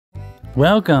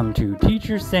Welcome to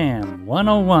Teacher Sam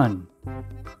 101.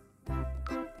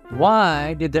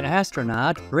 Why did the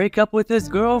astronaut break up with his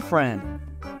girlfriend?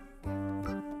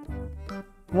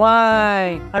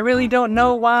 Why? I really don't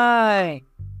know why.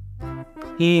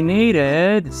 He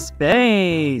needed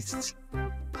space.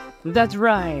 That's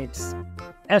right.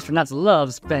 Astronauts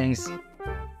love space.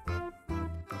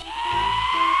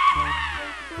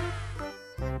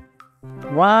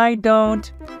 Why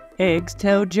don't eggs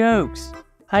tell jokes?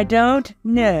 I don't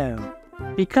know.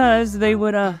 Because they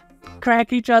would,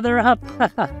 crack each other up.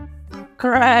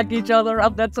 Crack each other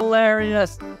up, that's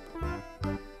hilarious.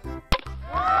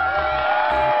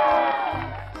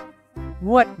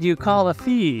 What do you call a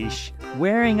fish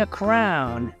wearing a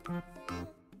crown?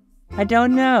 I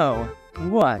don't know.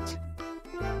 What?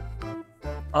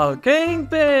 A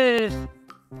kingfish!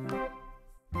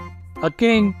 A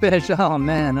kingfish, oh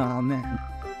man, oh man.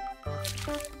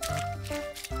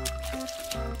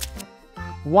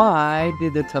 Why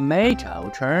did the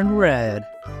tomato turn red?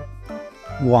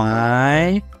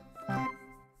 Why?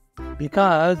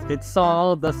 Because it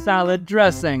saw the salad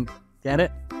dressing. Get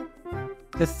it?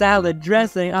 The salad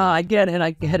dressing. Oh, I get it.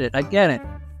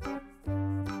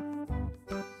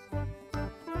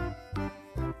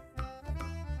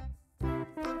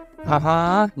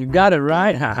 You got it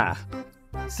right. Haha.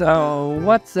 So,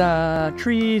 what's a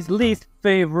tree's least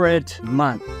favorite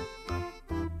month?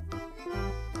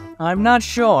 I'm not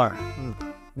sure.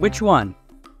 Which one?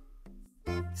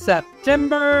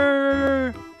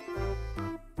 September!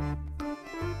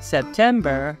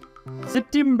 September?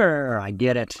 September, I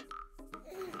get it.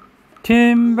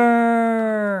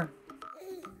 Timber!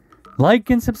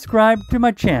 Like and subscribe to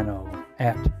my channel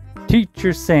at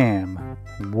Teacher Sam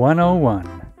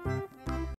 101.